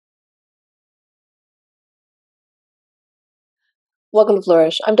Welcome to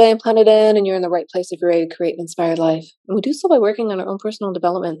Flourish. I'm Diane Planetin, and you're in the right place if you're ready to create an inspired life. And we do so by working on our own personal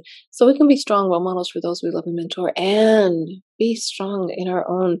development so we can be strong role models for those we love and mentor and be strong in our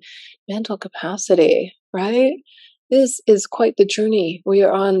own mental capacity, right? This is quite the journey. We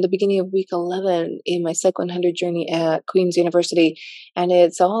are on the beginning of week 11 in my Psych 100 journey at Queen's University, and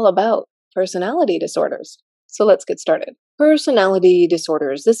it's all about personality disorders. So let's get started. Personality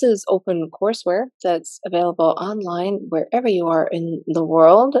disorders. This is open courseware that's available online wherever you are in the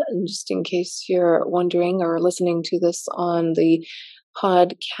world. And just in case you're wondering or listening to this on the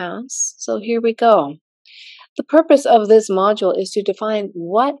podcast. So here we go. The purpose of this module is to define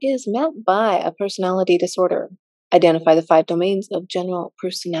what is meant by a personality disorder, identify the 5 domains of general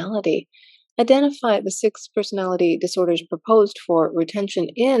personality, identify the 6 personality disorders proposed for retention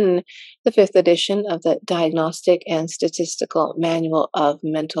in the 5th edition of the Diagnostic and Statistical Manual of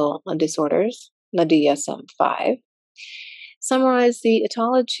Mental Disorders, the DSM-5. Summarize the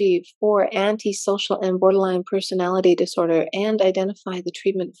etiology for antisocial and borderline personality disorder and identify the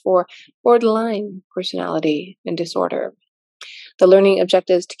treatment for borderline personality and disorder. The learning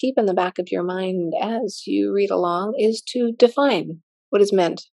objectives to keep in the back of your mind as you read along is to define what is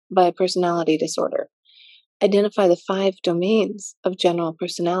meant by a personality disorder, identify the 5 domains of general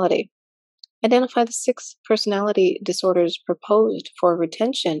personality, identify the 6 personality disorders proposed for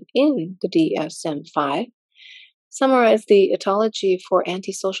retention in the DSM-5, summarize the etiology for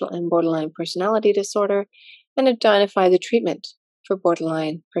antisocial and borderline personality disorder, and identify the treatment for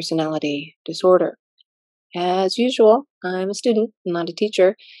borderline personality disorder. As usual, I'm a student, not a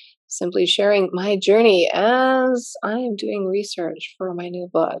teacher, simply sharing my journey as I am doing research for my new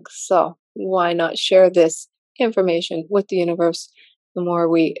book. So why not share this information with the universe? The more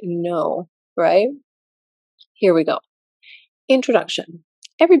we know, right? Here we go. Introduction.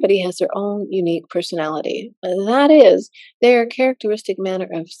 Everybody has their own unique personality. That is, their characteristic manner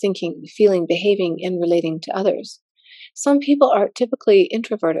of thinking, feeling, behaving, and relating to others. Some people are typically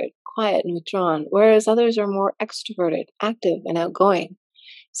introverted, quiet, and withdrawn, whereas others are more extroverted, active, and outgoing.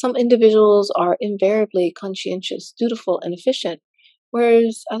 Some individuals are invariably conscientious, dutiful, and efficient,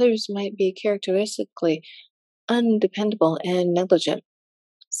 whereas others might be characteristically undependable and negligent.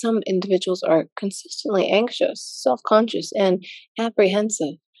 Some individuals are consistently anxious, self-conscious, and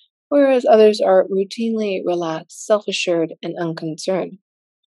apprehensive, whereas others are routinely relaxed, self-assured, and unconcerned.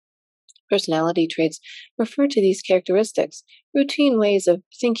 Personality traits refer to these characteristics, routine ways of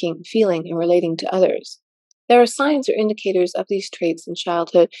thinking, feeling, and relating to others. There are signs or indicators of these traits in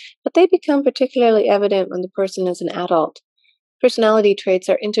childhood, but they become particularly evident when the person is an adult. Personality traits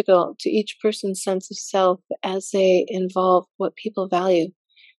are integral to each person's sense of self as they involve what people value,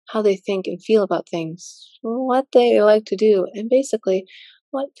 how they think and feel about things, what they like to do, and basically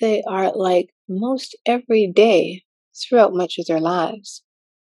what they are like most every day throughout much of their lives.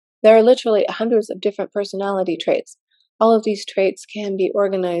 There are literally hundreds of different personality traits. All of these traits can be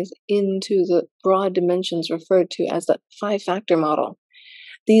organized into the broad dimensions referred to as the 5-factor model.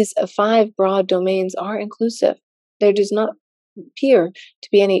 These 5 broad domains are inclusive. There does not appear to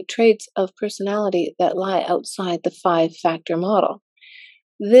be any traits of personality that lie outside the 5-factor model.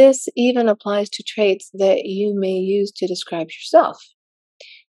 This even applies to traits that you may use to describe yourself.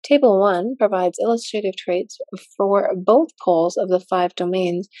 Table 1 provides illustrative traits for both poles of the 5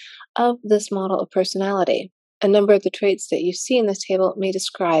 domains of this model of personality. A number of the traits that you see in this table may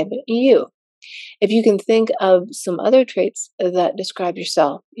describe you. If you can think of some other traits that describe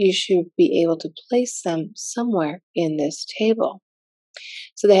yourself, you should be able to place them somewhere in this table.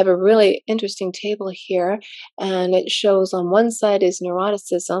 So they have a really interesting table here, and it shows on one side is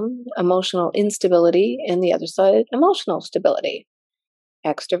neuroticism, emotional instability, and the other side, emotional stability.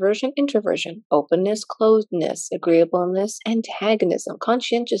 Extroversion, introversion, openness, closedness, agreeableness, antagonism,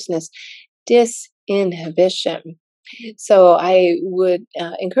 conscientiousness, disinhibition. So I would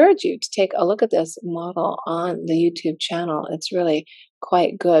encourage you to take a look at this model on the YouTube channel. It's really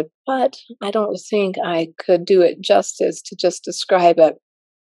quite good, but I don't think I could do it justice to just describe it.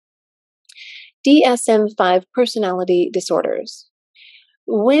 DSM-5 personality disorders.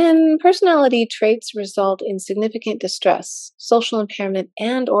 When personality traits result in significant distress, social impairment,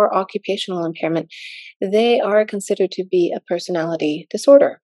 and or occupational impairment, they are considered to be a personality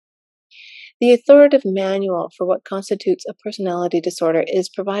disorder. The authoritative manual for what constitutes a personality disorder is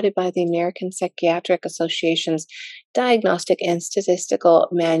provided by the American Psychiatric Association's Diagnostic and Statistical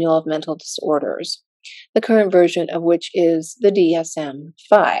Manual of Mental Disorders, the current version of which is the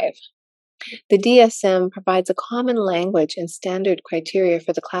DSM-5. The DSM provides a common language and standard criteria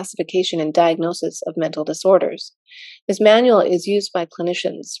for the classification and diagnosis of mental disorders. This manual is used by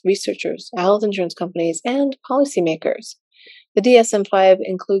clinicians, researchers, health insurance companies, and policymakers. The DSM-5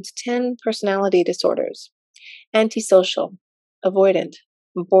 includes 10 personality disorders: antisocial, avoidant,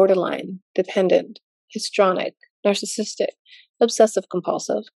 borderline, dependent, histrionic, narcissistic, obsessive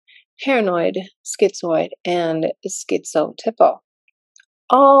compulsive, paranoid, schizoid, and schizotypal.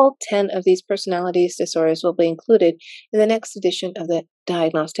 All 10 of these personality disorders will be included in the next edition of the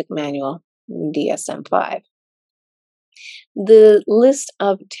Diagnostic Manual, DSM-5. The list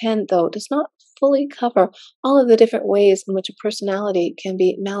of 10, though, does not fully cover all of the different ways in which a personality can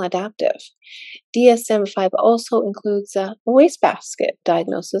be maladaptive. DSM-5 also includes a wastebasket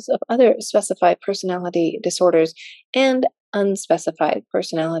diagnosis of other specified personality disorders and unspecified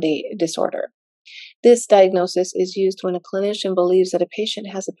personality disorder. This diagnosis is used when a clinician believes that a patient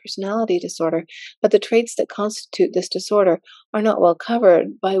has a personality disorder, but the traits that constitute this disorder are not well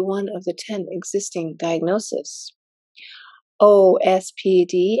covered by one of the 10 existing diagnoses.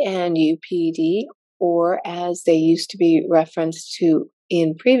 OSPD and UPD, or as they used to be referenced to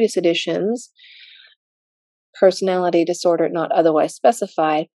in previous editions, personality disorder not otherwise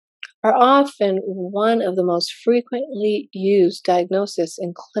specified, are often one of the most frequently used diagnoses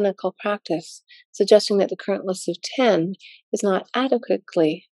in clinical practice, suggesting that the current list of 10 is not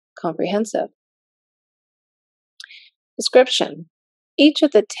adequately comprehensive. Description: each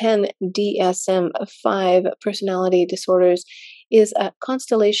of the 10 DSM-5 personality disorders is a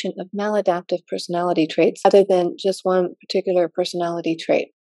constellation of maladaptive personality traits rather than just one particular personality trait.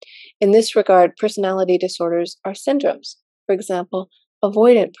 In this regard, personality disorders are syndromes. For example,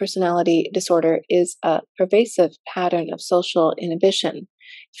 avoidant personality disorder is a pervasive pattern of social inhibition,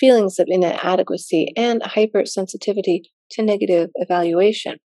 feelings of inadequacy, and hypersensitivity to negative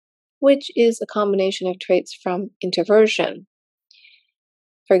evaluation, which is a combination of traits from introversion.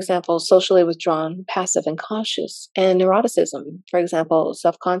 For example, socially withdrawn, passive, and cautious, and neuroticism. For example,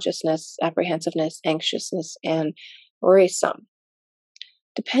 self-consciousness, apprehensiveness, anxiousness, and worrisome.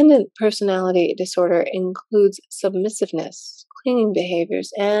 Dependent personality disorder includes submissiveness, clinging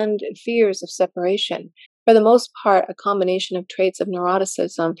behaviors, and fears of separation. For the most part, a combination of traits of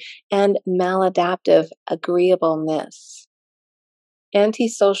neuroticism and maladaptive agreeableness.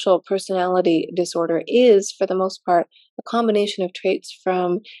 Antisocial personality disorder is, for the most part, a combination of traits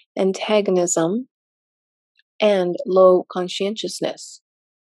from antagonism and low conscientiousness.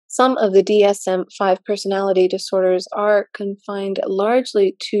 Some of the DSM-5 personality disorders are confined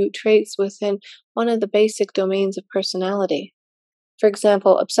largely to traits within one of the basic domains of personality. For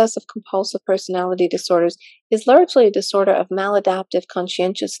example, obsessive-compulsive personality disorders is largely a disorder of maladaptive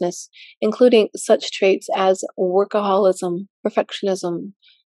conscientiousness, including such traits as workaholism, perfectionism,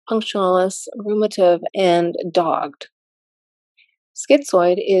 punctualist, ruminative, and dogged.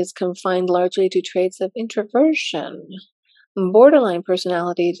 Schizoid is confined largely to traits of introversion. Borderline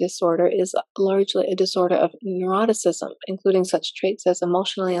personality disorder is largely a disorder of neuroticism, including such traits as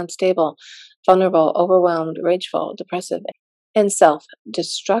emotionally unstable, vulnerable, overwhelmed, rageful, depressive, and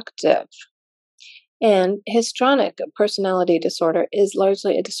self-destructive. And histrionic personality disorder is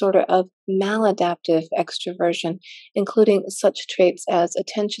largely a disorder of maladaptive extroversion, including such traits as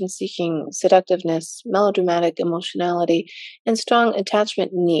attention-seeking, seductiveness, melodramatic emotionality, and strong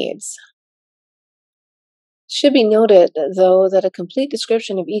attachment needs. Should be noted, though, that a complete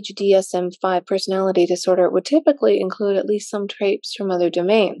description of each DSM-5 personality disorder would typically include at least some traits from other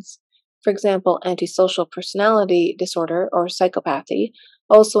domains. For example, antisocial personality disorder, or psychopathy,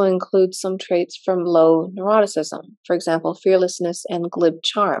 also includes some traits from low neuroticism, for example, fearlessness and glib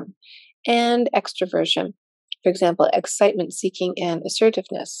charm, and extroversion, for example, excitement-seeking and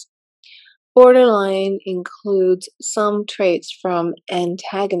assertiveness. Borderline includes some traits from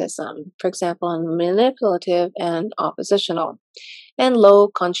antagonism, for example, manipulative and oppositional, and low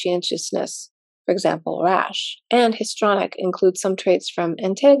conscientiousness, for example, rash. And histrionic includes some traits from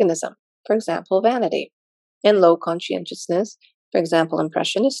antagonism, for example, vanity, and low conscientiousness, for example,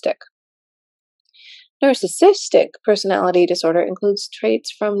 impressionistic. Narcissistic personality disorder includes traits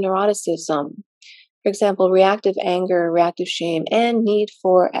from neuroticism, for example, reactive anger, reactive shame, and need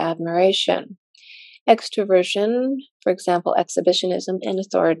for admiration. Extroversion, for example, exhibitionism and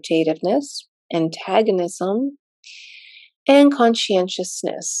authoritativeness, antagonism, and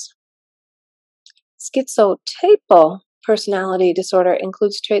conscientiousness. Schizotypal personality disorder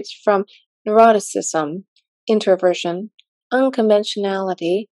includes traits from neuroticism, introversion,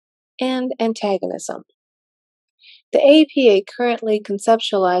 unconventionality, and antagonism. The APA currently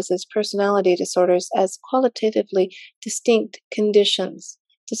conceptualizes personality disorders as qualitatively distinct conditions,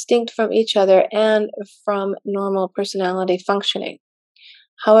 distinct from each other and from normal personality functioning.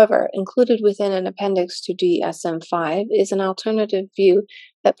 However, included within an appendix to DSM-5 is an alternative view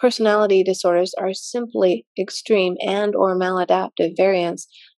that personality disorders are simply extreme and or maladaptive variants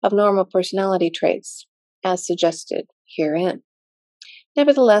of normal personality traits, as suggested herein.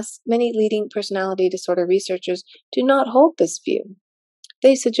 Nevertheless, many leading personality disorder researchers do not hold this view.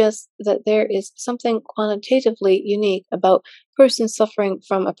 They suggest that there is something quantitatively unique about persons suffering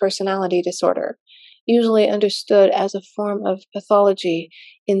from a personality disorder, usually understood as a form of pathology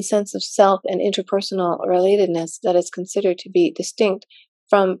in sense of self and interpersonal relatedness that is considered to be distinct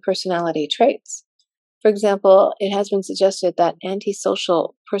from personality traits. For example, it has been suggested that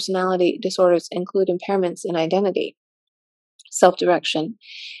antisocial personality disorders include impairments in identity, self-direction,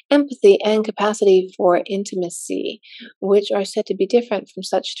 empathy, and capacity for intimacy, which are said to be different from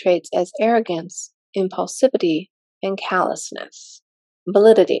such traits as arrogance, impulsivity, and callousness.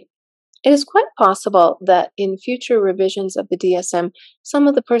 Validity. It is quite possible that in future revisions of the DSM, some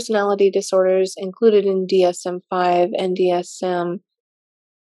of the personality disorders included in DSM 5 and DSM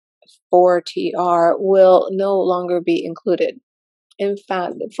 4TR will no longer be included. In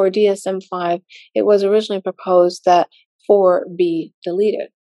fact, for DSM 5, it was originally proposed that 4 be deleted.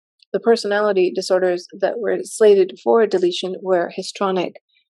 The personality disorders that were slated for deletion were histrionic,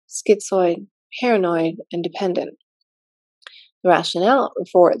 schizoid, paranoid, and dependent. The rationale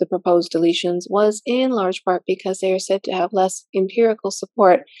for the proposed deletions was in large part because they are said to have less empirical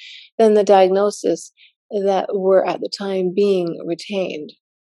support than the diagnosis that were at the time being retained.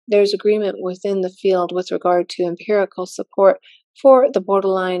 There's agreement within the field with regard to empirical support for the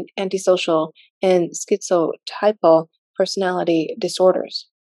borderline, antisocial, and schizotypal personality disorders.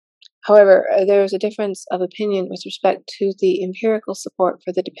 However, there is a difference of opinion with respect to the empirical support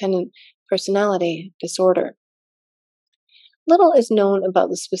for the dependent personality disorder. Little is known about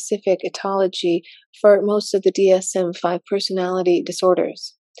the specific etiology for most of the DSM-5 personality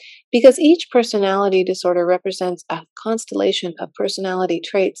disorders. Because each personality disorder represents a constellation of personality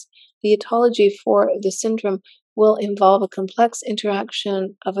traits, the etiology for the syndrome will involve a complex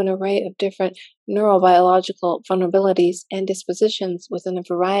interaction of an array of different neurobiological vulnerabilities and dispositions within a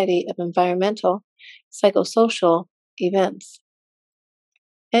variety of environmental, psychosocial events.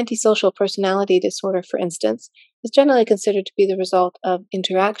 Antisocial personality disorder, for instance, is generally considered to be the result of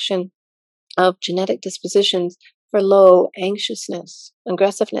interaction of genetic dispositions for low anxiousness,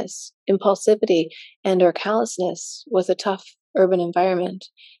 aggressiveness, impulsivity, and or callousness with a tough urban environment,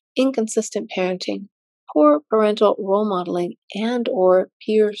 inconsistent parenting, poor parental role modeling, and or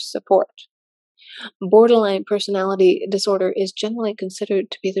peer support. Borderline personality disorder is generally considered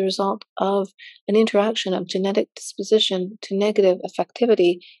to be the result of an interaction of genetic disposition to negative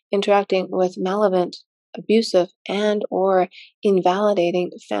affectivity interacting with malevolent, abusive, and or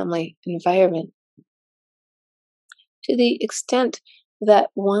invalidating family environment. To the extent that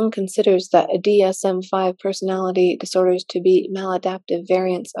one considers that a DSM-5 personality disorders to be maladaptive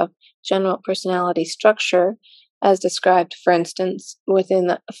variants of general personality structure, as described, for instance, within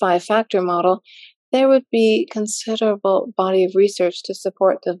the 5-factor model, there would be considerable body of research to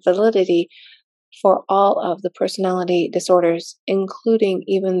support the validity for all of the personality disorders, including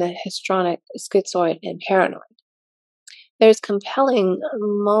even the histrionic, schizoid, and paranoid. There's compelling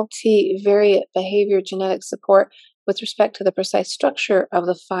multivariate behavior genetic support with respect to the precise structure of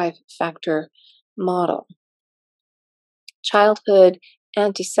the 5-factor model. Childhood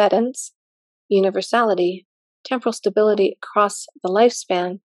antecedents, universality, temporal stability across the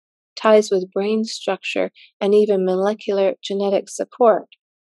lifespan, ties with brain structure, and even molecular genetic support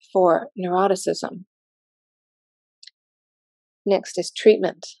for neuroticism. Next is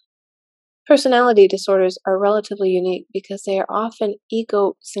treatment. Personality disorders are relatively unique because they are often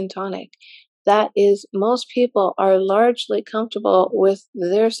egosyntonic. That is, most people are largely comfortable with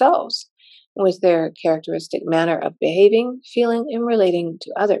themselves, with their characteristic manner of behaving, feeling, and relating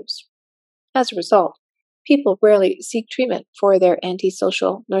to others. As a result, people rarely seek treatment for their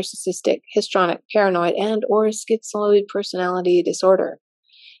antisocial, narcissistic, histrionic, paranoid, and or schizoid personality disorder.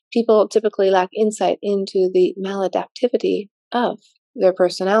 People typically lack insight into the maladaptivity of their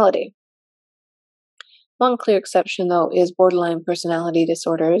personality. One clear exception, though, is borderline personality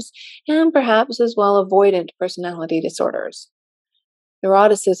disorders, and perhaps as well avoidant personality disorders.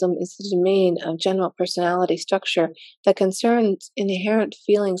 Neuroticism is the domain of general personality structure that concerns inherent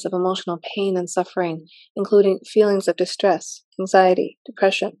feelings of emotional pain and suffering, including feelings of distress, anxiety,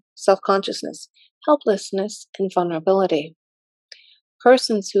 depression, self-consciousness, helplessness, and vulnerability.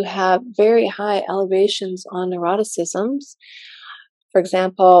 Persons who have very high elevations on neuroticisms, for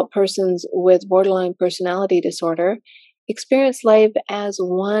example, persons with borderline personality disorder, experience life as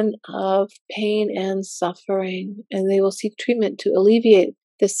one of pain and suffering, and they will seek treatment to alleviate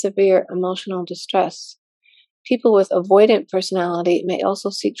this severe emotional distress. People with avoidant personality may also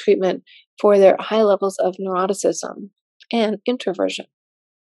seek treatment for their high levels of neuroticism and introversion.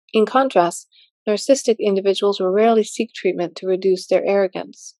 In contrast, narcissistic individuals will rarely seek treatment to reduce their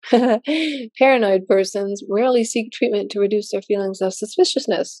arrogance. Paranoid persons rarely seek treatment to reduce their feelings of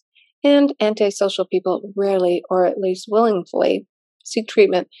suspiciousness, and antisocial people rarely, or at least willingly, seek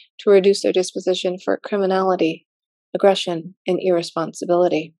treatment to reduce their disposition for criminality, aggression, and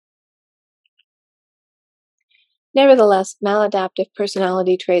irresponsibility. Nevertheless, maladaptive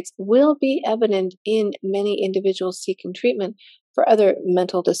personality traits will be evident in many individuals seeking treatment for other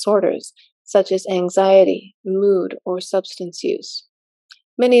mental disorders, such as anxiety, mood, or substance use.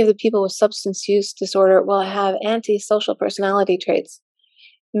 Many of the people with substance use disorder will have antisocial personality traits.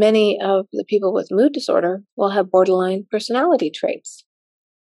 Many of the people with mood disorder will have borderline personality traits.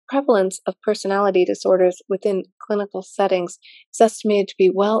 Prevalence of personality disorders within clinical settings is estimated to be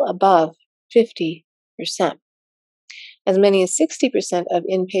well above 50%. As many as 60% of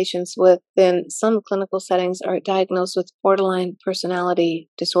inpatients within some clinical settings are diagnosed with borderline personality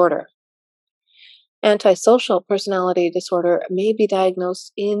disorder. Antisocial personality disorder may be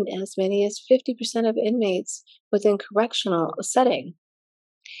diagnosed in as many as 50% of inmates within correctional setting.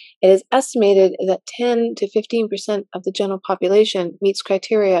 It is estimated that 10 to 15% of the general population meets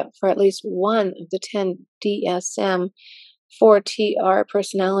criteria for at least one of the 10 DSM-4TR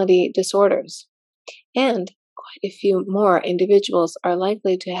personality disorders. And quite a few more individuals are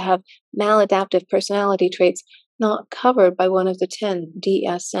likely to have maladaptive personality traits not covered by one of the 10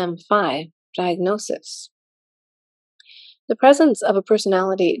 DSM-5 diagnoses. The presence of a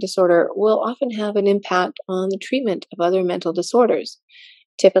personality disorder will often have an impact on the treatment of other mental disorders,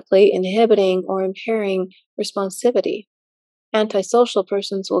 typically inhibiting or impairing responsivity. Antisocial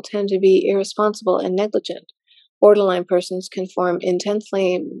persons will tend to be irresponsible and negligent. Borderline persons can form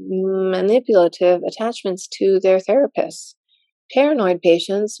intensely manipulative attachments to their therapists. Paranoid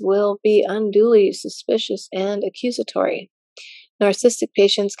patients will be unduly suspicious and accusatory. Narcissistic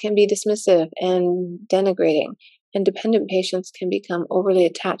patients can be dismissive and denigrating, and dependent patients can become overly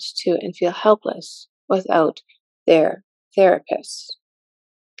attached to and feel helpless without their therapists.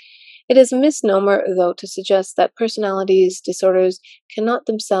 It is a misnomer, though, to suggest that personality disorders cannot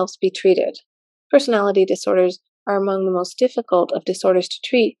themselves be treated. Personality disorders are among the most difficult of disorders to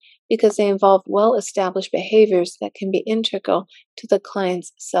treat because they involve well-established behaviors that can be integral to the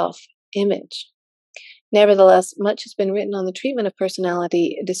client's self-image. Nevertheless, much has been written on the treatment of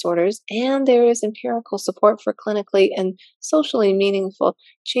personality disorders, and there is empirical support for clinically and socially meaningful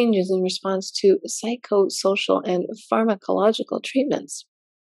changes in response to psychosocial and pharmacological treatments.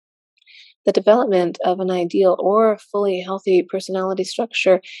 The development of an ideal or fully healthy personality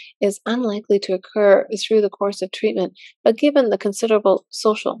structure is unlikely to occur through the course of treatment, but given the considerable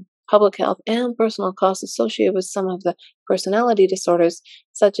social, public health, and personal costs associated with some of the personality disorders,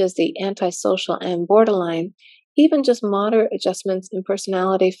 such as the antisocial and borderline, even just moderate adjustments in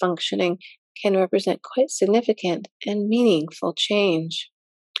personality functioning can represent quite significant and meaningful change.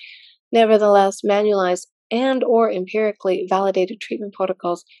 Nevertheless, manualized and or empirically validated treatment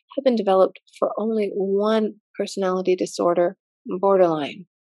protocols have been developed for only one personality disorder, borderline.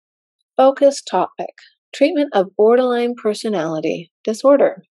 Focus topic: treatment of borderline personality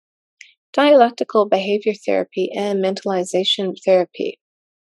disorder. Dialectical behavior therapy and mentalization therapy.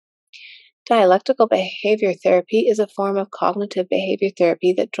 Dialectical behavior therapy is a form of cognitive behavior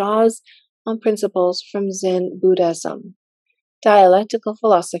therapy that draws on principles from Zen Buddhism, dialectical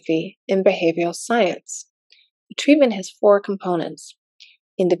philosophy, and behavioral science. The treatment has 4 components: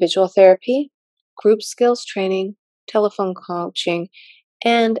 individual therapy, group skills training, telephone coaching,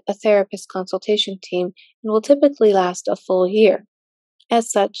 and a therapist consultation team, and will typically last a full year. As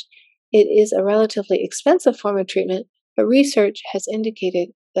such, it is a relatively expensive form of treatment, but research has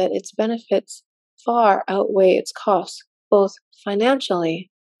indicated that its benefits far outweigh its costs, both financially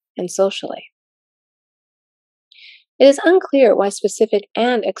and socially. It is unclear why specific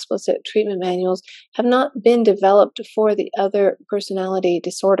and explicit treatment manuals have not been developed for the other personality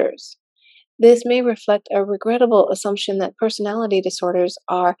disorders. This may reflect a regrettable assumption that personality disorders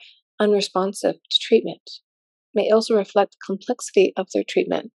are unresponsive to treatment. It may also reflect the complexity of their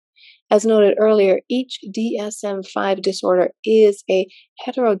treatment. As noted earlier, each DSM-5 disorder is a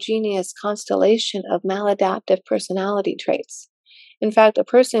heterogeneous constellation of maladaptive personality traits. In fact, a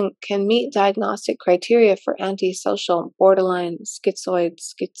person can meet diagnostic criteria for antisocial, borderline, schizoid,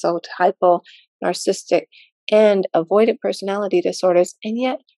 schizotypal, narcissistic, and avoidant personality disorders, and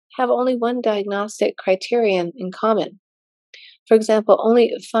yet have only one diagnostic criterion in common. For example,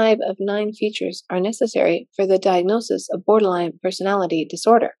 only 5 of 9 features are necessary for the diagnosis of borderline personality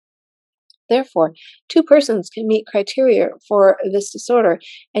disorder. Therefore, two persons can meet criteria for this disorder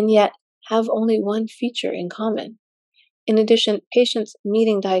and yet have only one feature in common. In addition, patients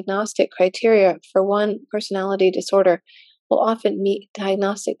meeting diagnostic criteria for one personality disorder will often meet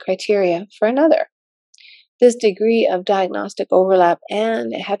diagnostic criteria for another. This degree of diagnostic overlap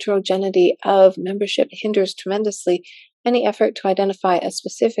and heterogeneity of membership hinders tremendously any effort to identify a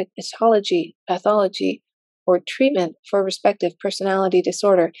specific etiology, pathology, or treatment for respective personality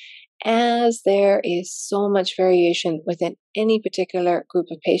disorder, as there is so much variation within any particular group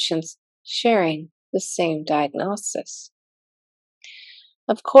of patients sharing the same diagnosis.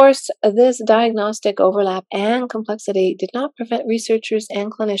 Of course, this diagnostic overlap and complexity did not prevent researchers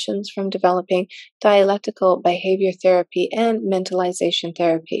and clinicians from developing dialectical behavior therapy and mentalization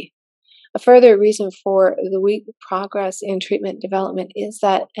therapy. A further reason for the weak progress in treatment development is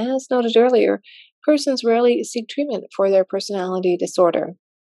that, as noted earlier, persons rarely seek treatment for their personality disorder.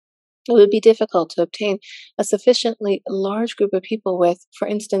 It would be difficult to obtain a sufficiently large group of people with, for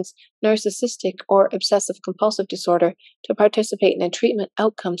instance, narcissistic or obsessive compulsive disorder to participate in a treatment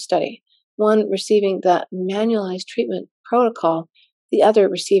outcome study, one receiving the manualized treatment protocol, the other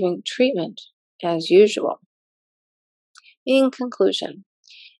receiving treatment as usual. In conclusion,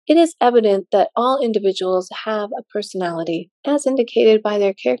 it is evident that all individuals have a personality, as indicated by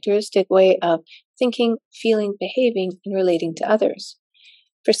their characteristic way of thinking, feeling, behaving, and relating to others.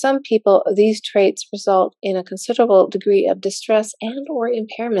 For some people, these traits result in a considerable degree of distress and/or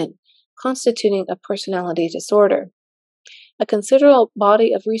impairment, constituting a personality disorder. A considerable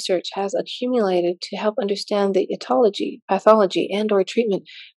body of research has accumulated to help understand the etiology, pathology, and/or treatment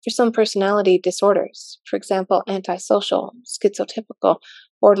for some personality disorders, for example, antisocial, schizotypical,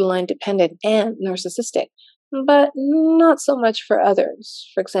 borderline dependent, and narcissistic, but not so much for others,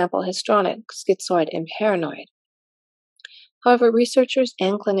 for example, histrionic, schizoid, and paranoid. However, researchers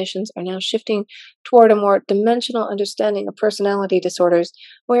and clinicians are now shifting toward a more dimensional understanding of personality disorders,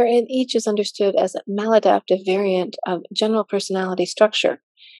 wherein each is understood as a maladaptive variant of general personality structure,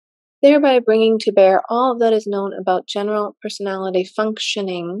 thereby bringing to bear all that is known about general personality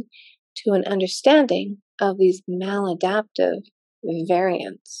functioning to an understanding of these maladaptive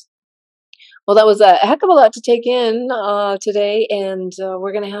variants. Well, that was a heck of a lot to take in today, and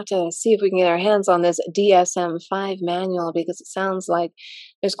we're going to have to see if we can get our hands on this DSM-5 manual because it sounds like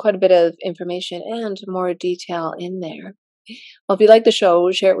there's quite a bit of information and more detail in there. Well, if you like the show,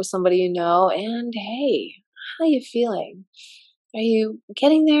 share it with somebody you know, and hey, how are you feeling? Are you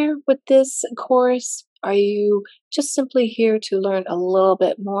getting there with this course? Are you just simply here to learn a little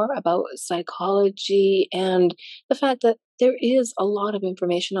bit more about psychology and the fact that there is a lot of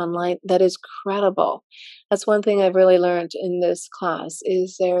information online that is credible? That's one thing I've really learned in this class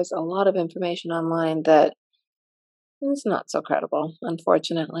is there's a lot of information online that is not so credible,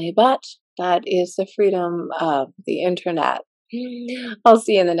 unfortunately, but that is the freedom of the internet. I'll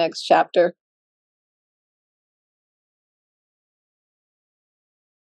see you in the next chapter.